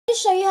To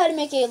show you how to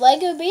make a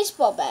Lego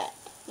baseball bat.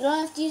 You don't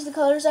have to use the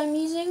colors I'm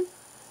using,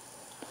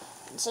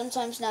 and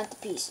sometimes not the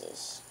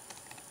pieces.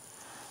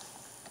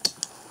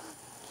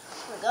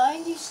 We're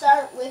going to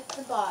start with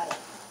the bottom.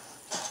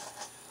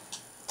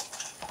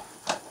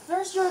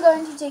 First, you're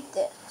going to take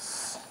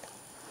this.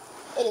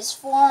 It is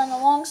 4 on the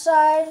long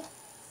side,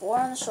 4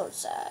 on the short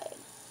side.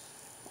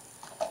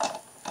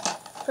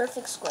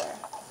 Perfect square.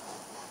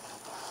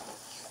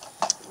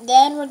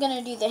 Then we're going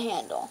to do the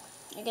handle.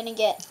 You're going to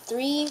get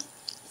 3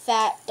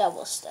 fat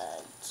double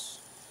studs.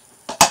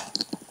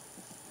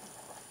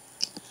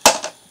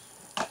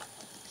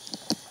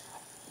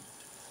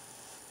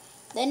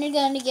 Then you're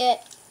going to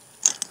get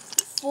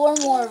 4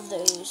 more of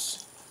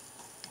those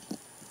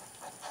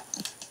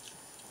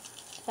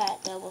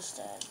fat double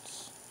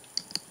studs.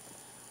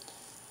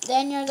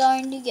 Then you're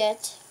going to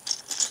get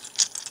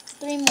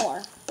 3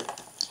 more.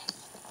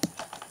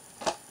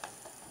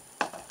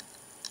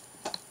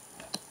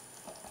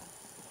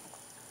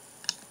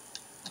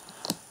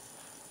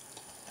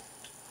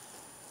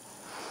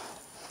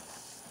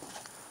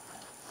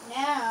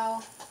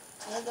 Now,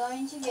 you're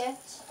going to get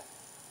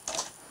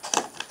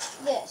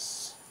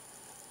this.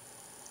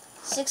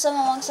 6 on the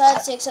long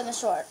side, 6 on the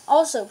short.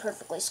 Also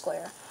perfectly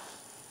square.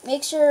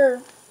 Make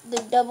sure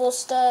the double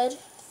stud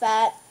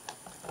fat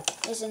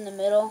is in the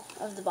middle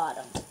of the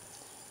bottom.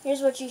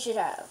 Here's what you should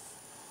have.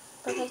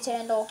 Perfect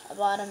handle, a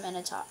bottom, and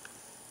a top.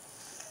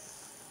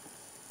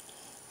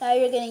 Now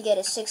you're going to get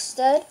a 6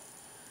 stud,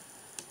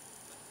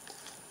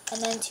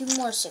 and then 2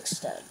 more 6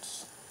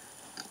 studs.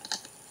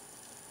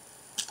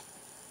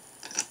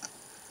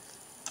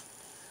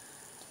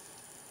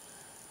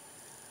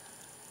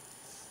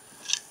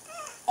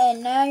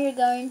 And now you're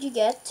going to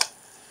get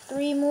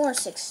 3 more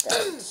 6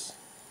 studs.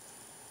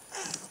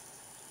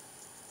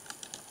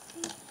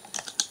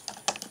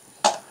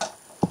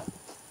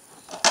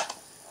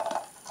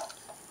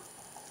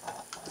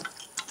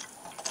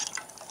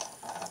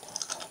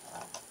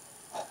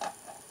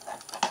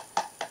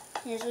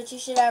 Here's what you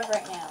should have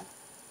right now.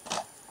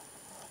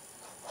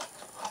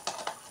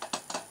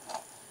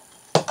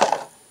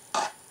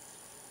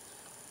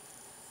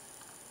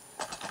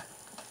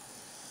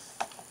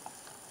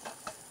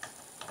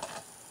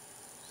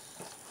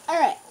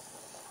 Alright.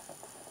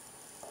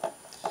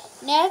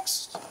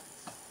 Next,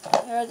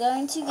 you're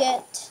going to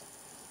get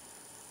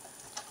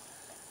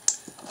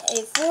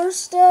a 4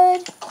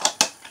 stud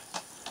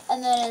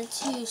and then a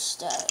 2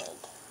 stud.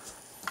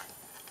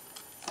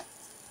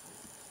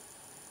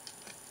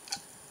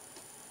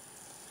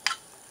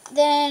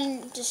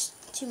 Then just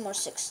 2 more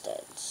 6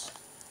 studs.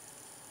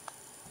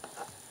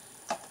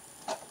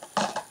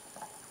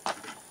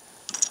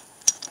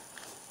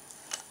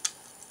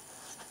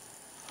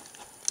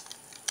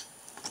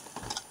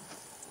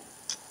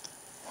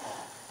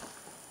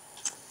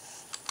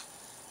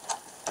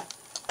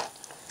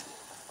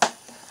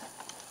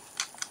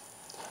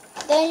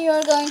 Then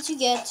you're going to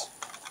get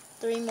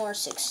 3 more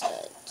 6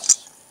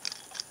 studs.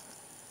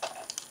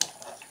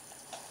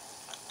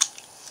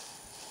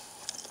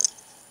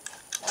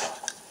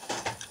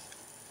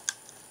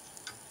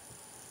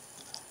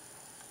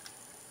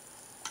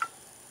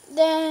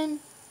 Then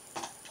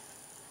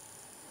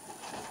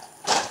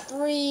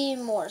 3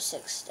 more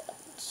 6 studs.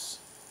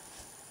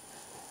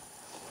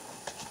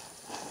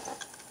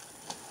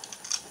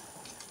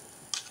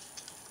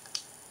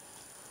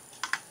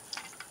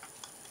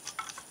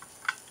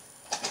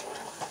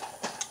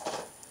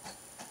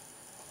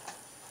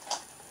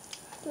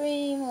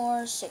 Three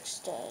more 6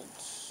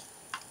 studs.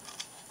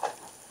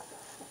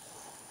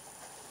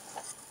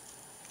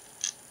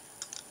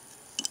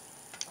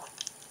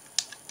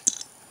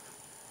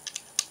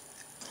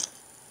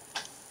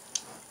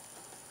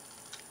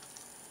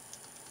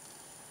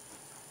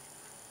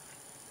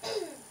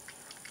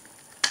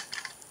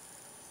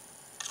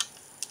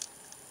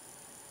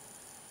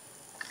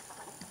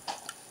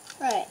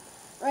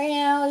 Right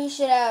now you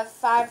should have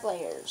 5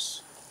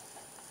 layers.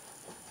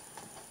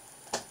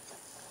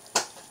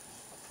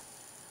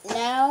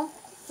 Now,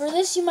 for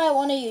this you might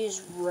want to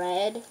use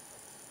red.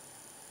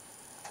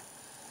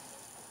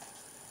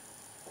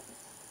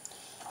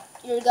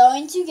 You're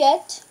going to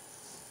get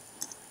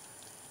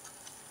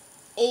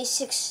a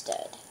 6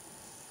 stud,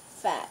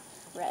 fat,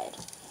 red.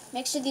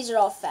 Make sure these are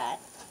all fat,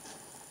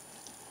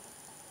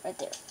 right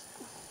there.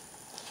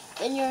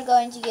 Then you're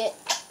going to get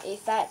a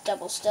fat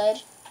double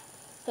stud,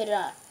 put it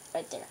on,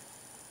 right there.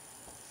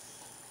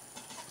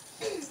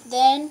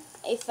 Then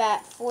a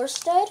fat 4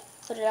 stud,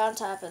 put it on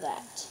top of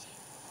that.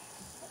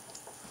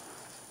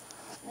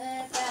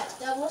 Then a fat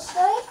double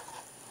stud,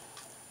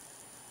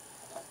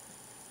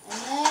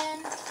 and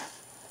then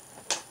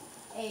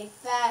a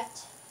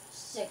fat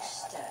 6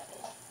 stud.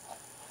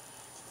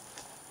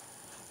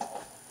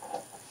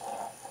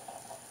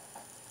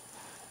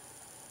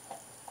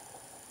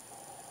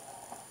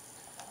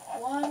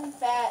 One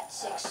fat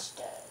 6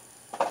 stud.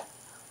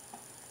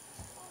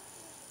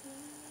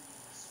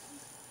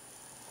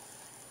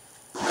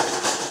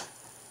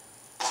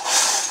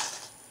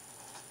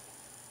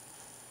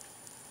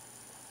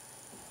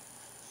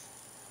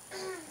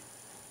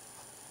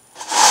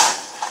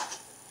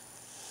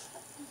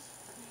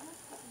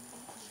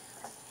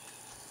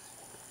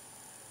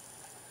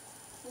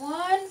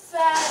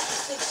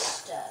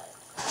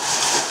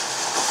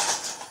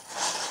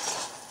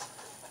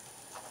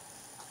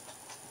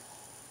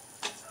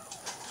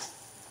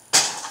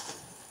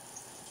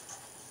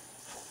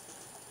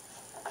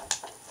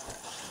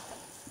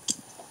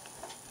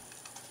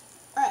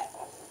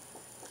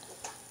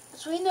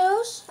 between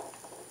those,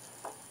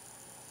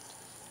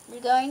 you're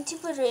going to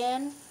put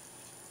in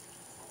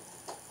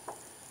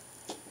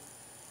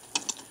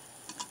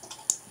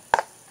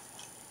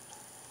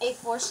a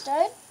 4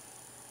 stud,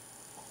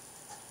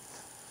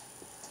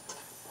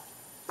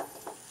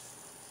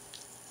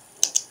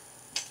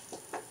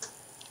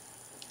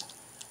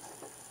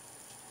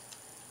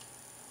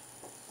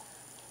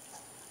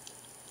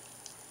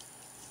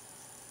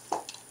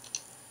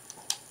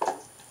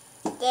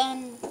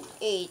 then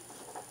a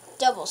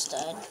double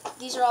stud.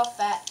 These are all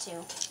fat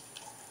too.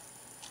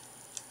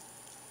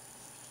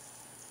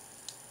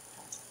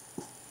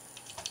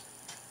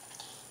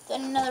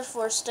 Then another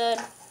 4 stud.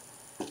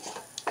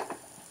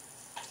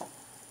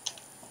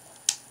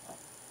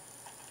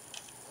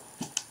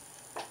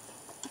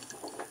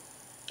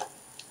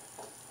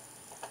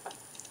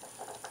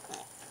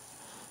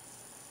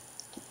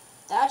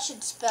 That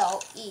should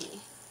spell E.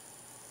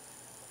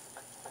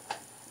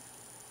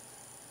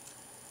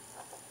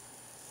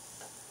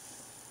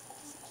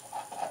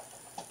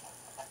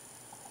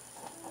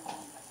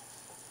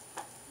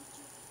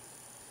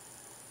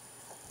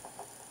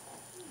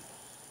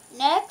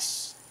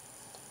 Next,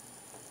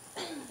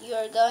 you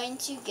are going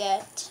to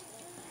get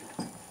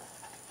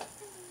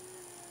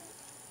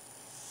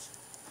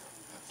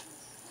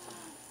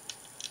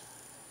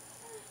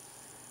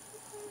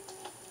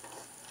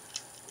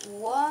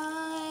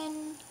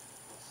one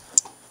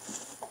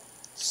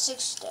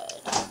 6 stud.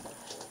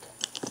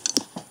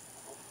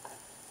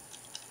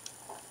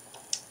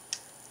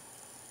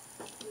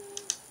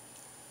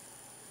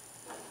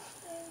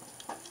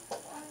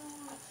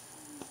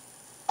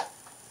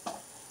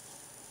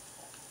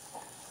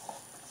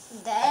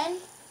 Then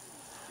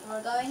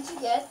we're going to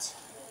get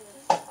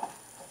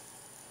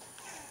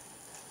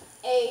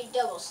a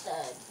double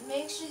stud.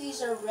 Make sure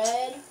these are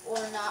red or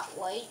not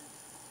white,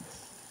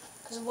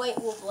 because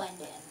white will blend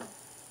in.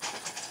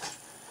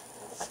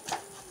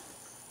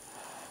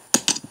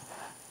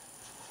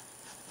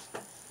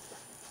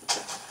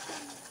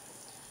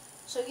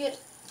 So get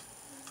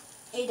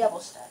a double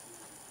stud.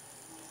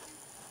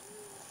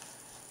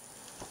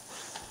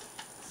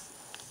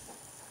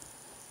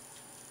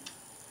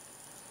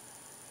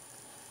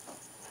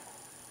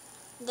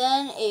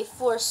 Then a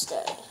 4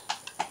 stud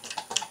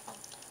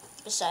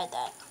beside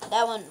that.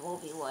 That one will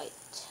be white.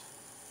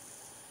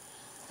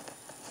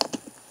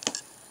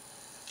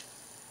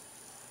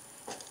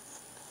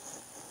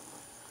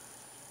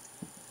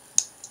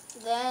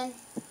 Then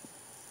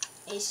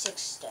a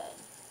 6 stud.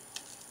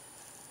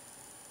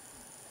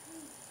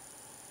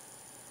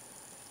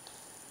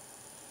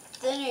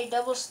 Then a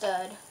double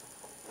stud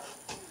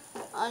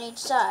on each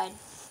side.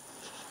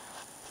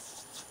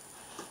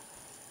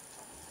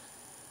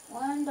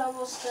 One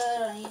double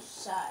stud on each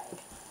side.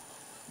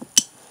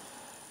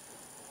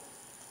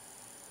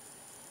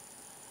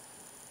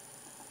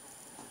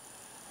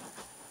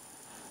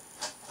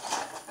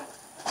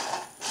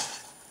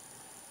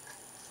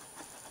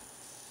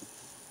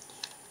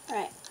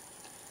 Alright,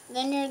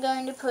 then you're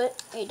going to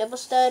put a double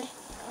stud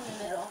in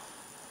the middle.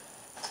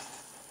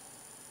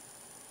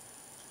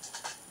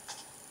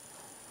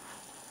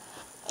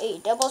 A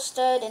double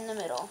stud in the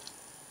middle.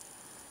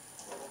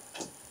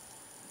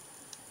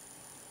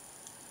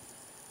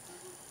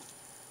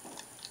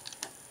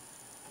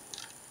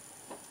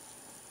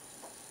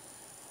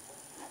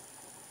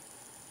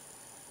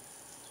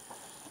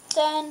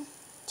 Then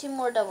 2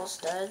 more double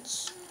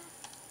studs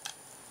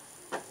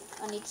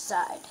on each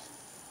side.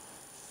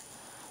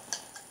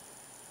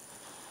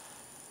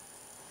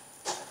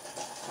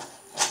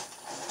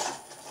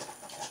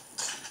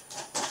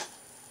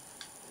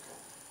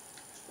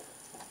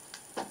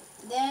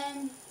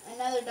 Then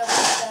another double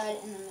stud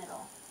in the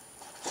middle.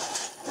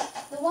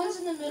 The ones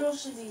in the middle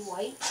should be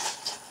white.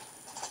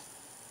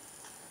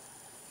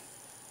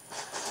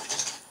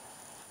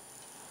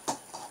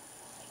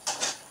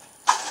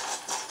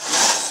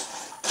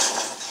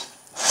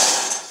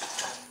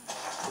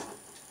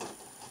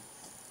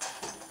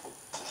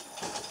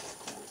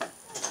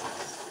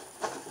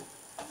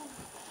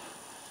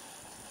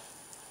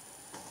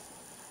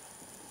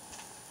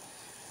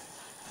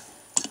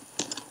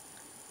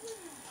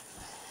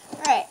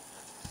 Alright,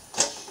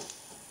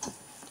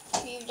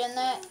 if you've done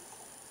that,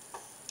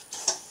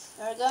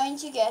 you're going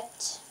to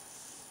get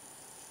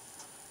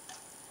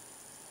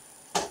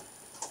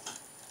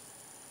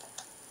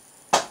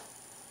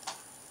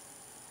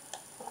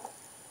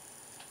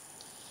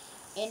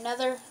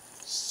another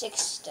 6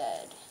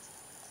 stud.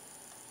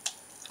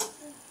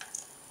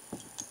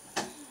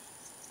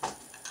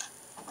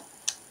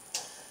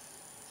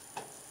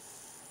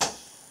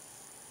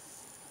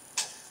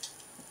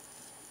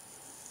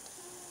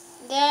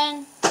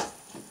 Then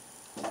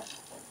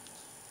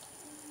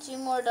 2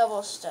 more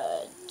double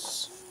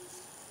studs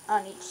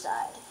on each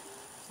side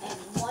and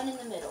 1 in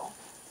the middle.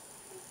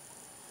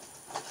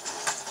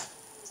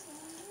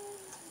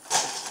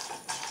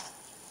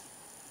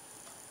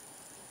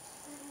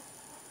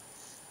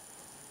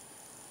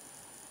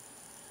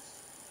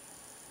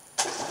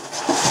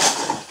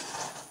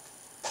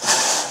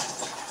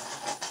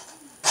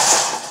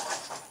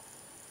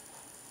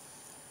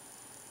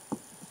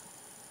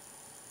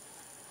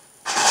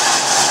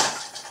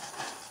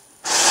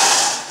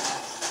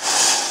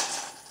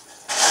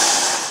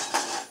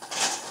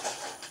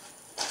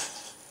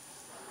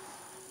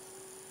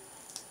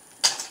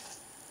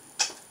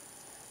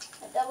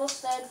 double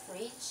stud for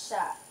each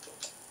side.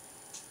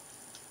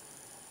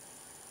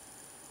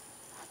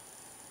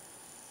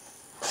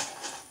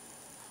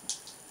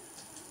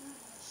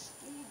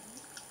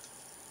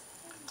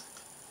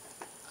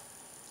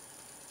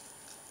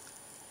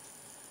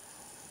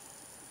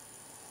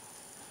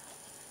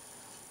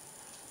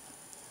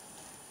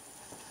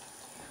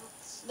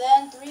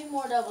 Then 3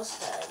 more double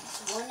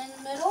studs. 1 in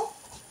the middle,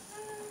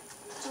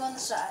 2 on the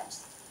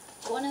sides.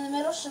 The one in the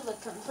middle should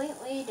look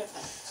completely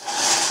different.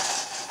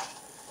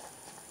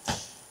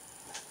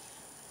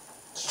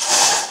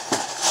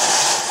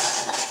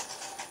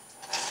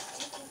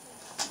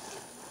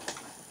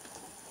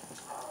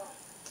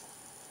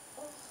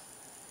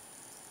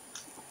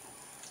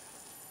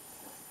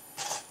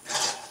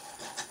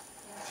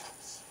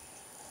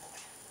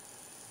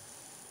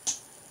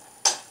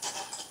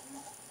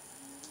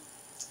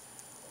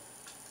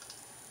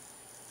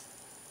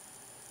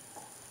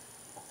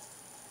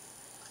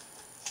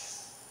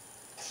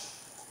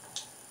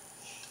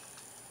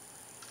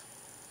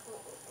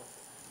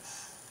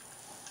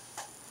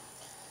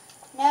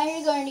 Now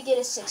you're going to get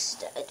a 6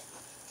 stud.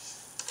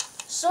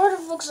 Sort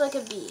of looks like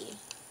a B.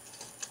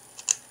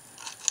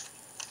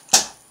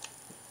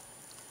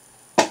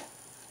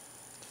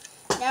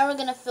 Now we're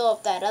going to fill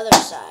up that other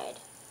side.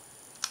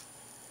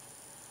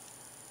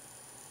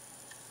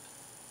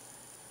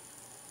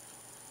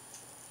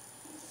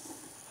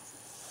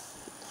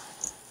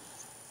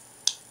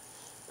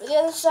 For the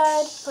other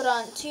side, put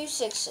on 2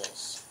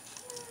 6s.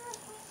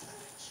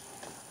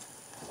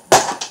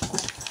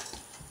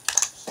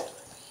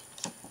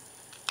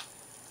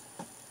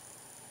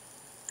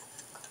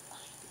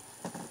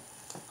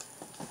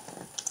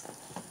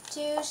 Two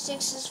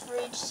 6s for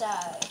each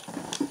side.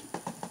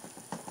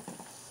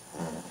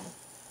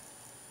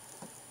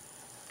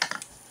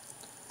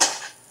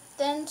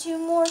 Then 2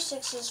 more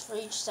 6s for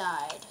each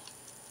side.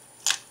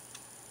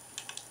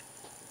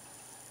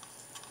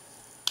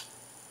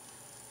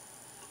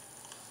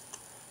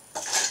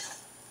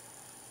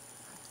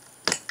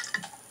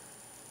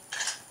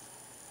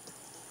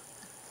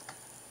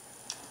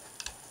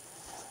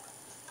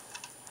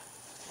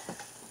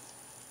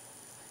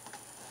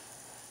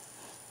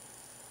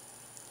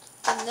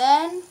 And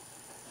then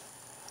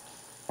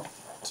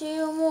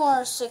 2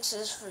 more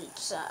 6s for each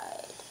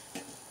side.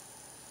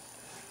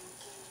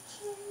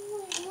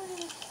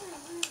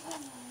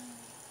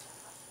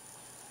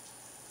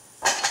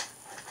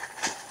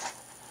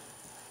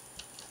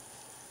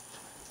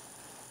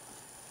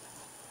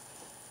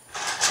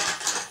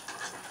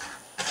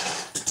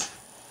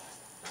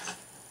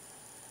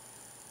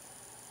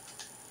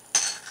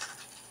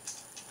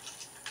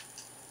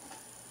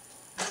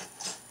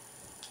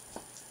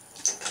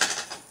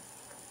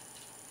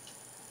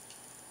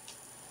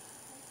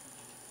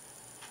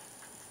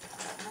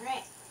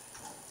 Alright.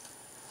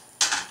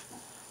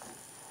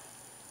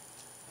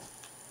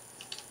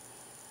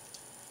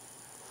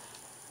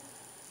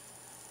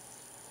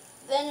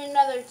 Then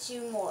another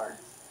 2 more.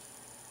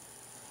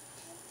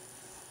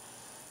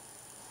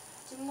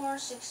 2 more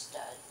 6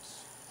 studs.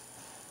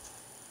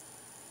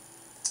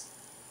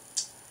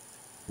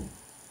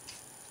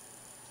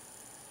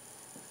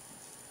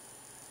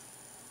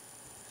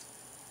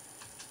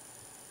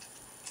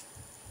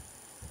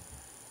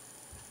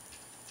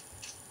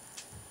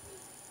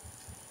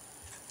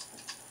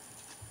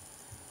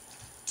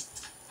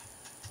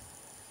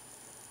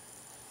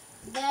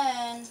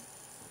 Then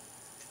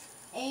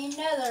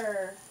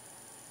another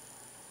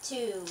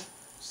 2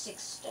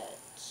 6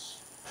 studs.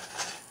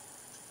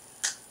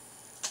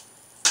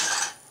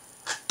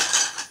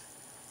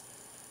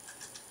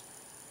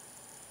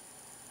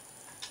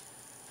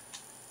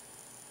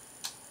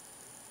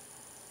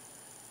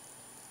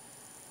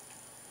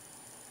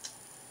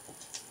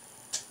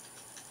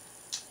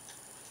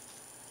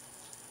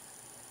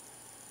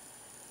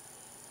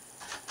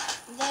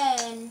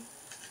 Then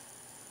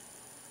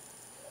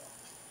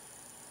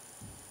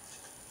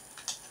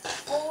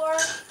 4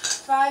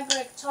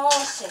 5-brick tall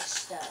 6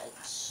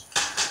 studs.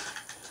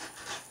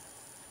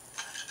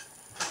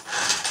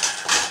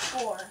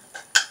 4.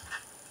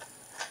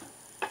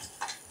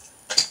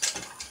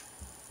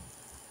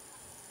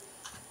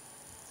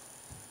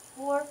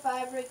 4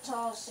 5-brick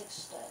tall 6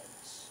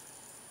 studs.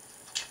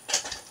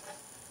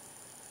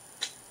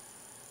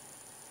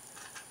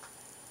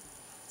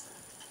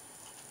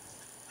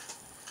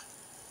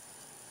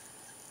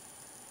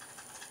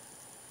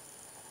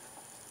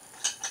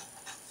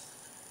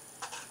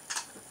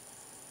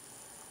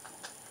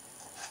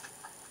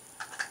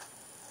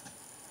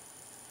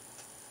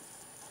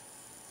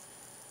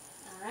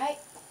 Alright.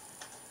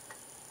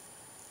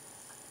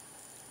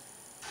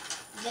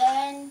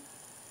 Then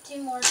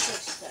 2 more 6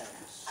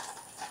 studs.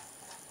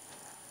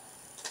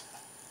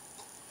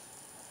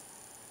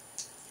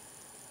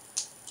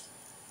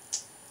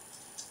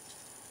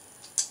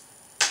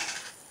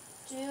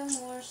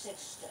 Two more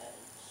 6 studs.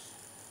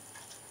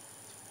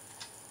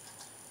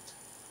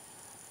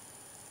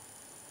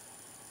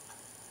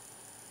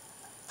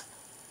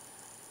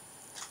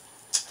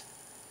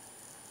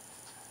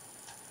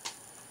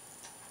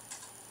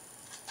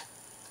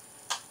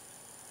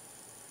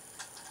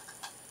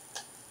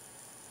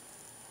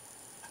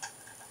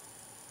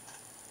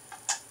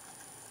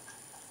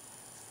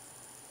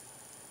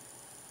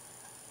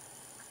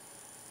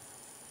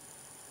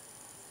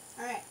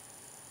 Alright.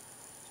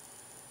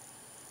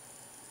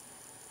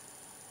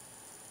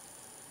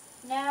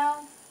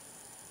 Now,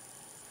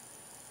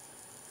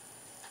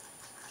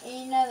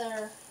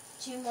 another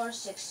 2 more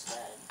 6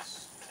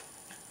 studs.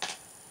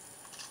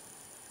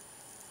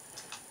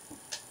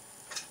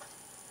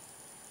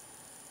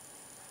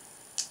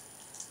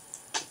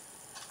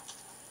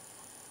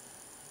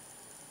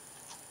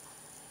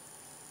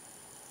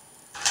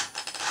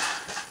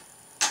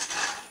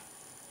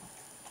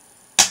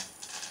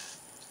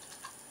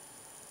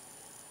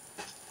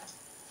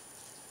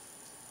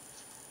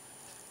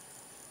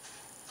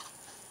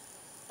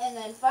 And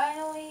then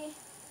finally,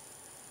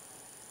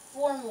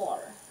 4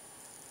 more.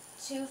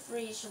 2 for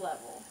each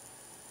level.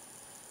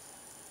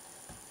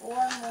 4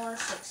 more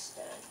 6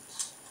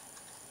 studs.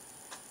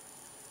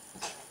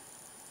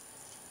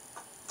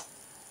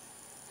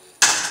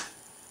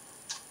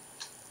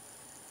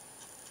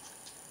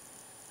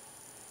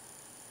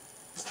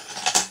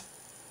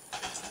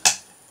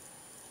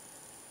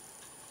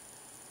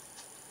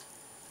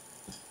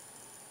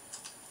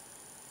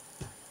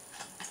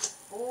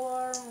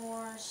 Four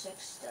more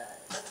 6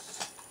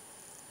 studs.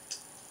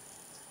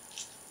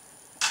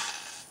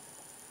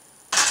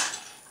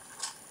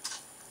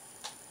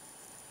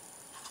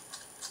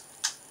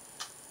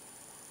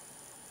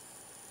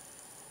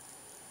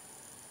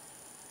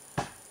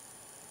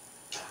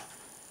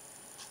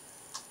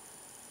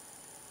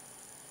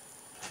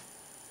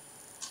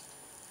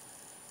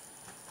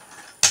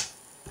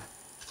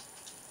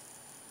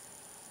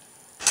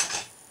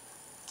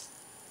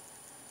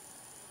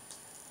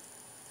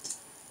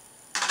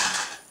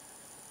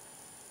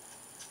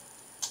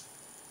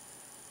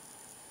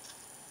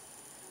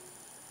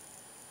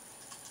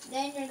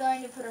 Then you're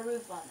going to put a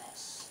roof on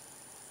this,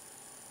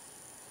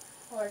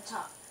 or a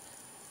top.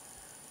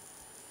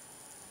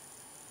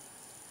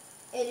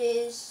 It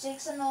is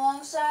 6 on the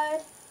long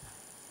side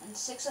and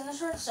 6 on the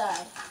short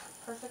side,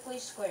 perfectly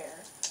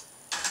square.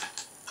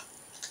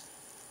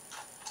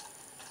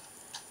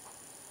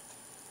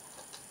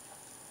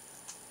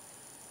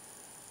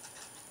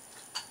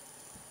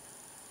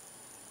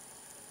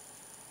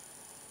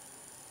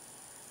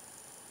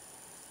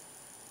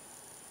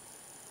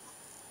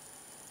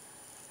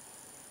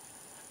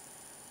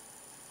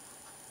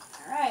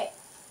 Alright,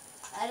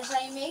 that is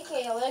how you make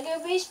a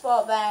Lego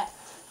baseball bat.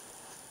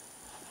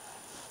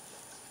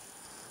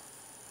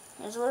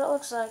 Here's what it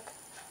looks like.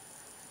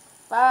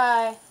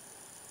 Bye.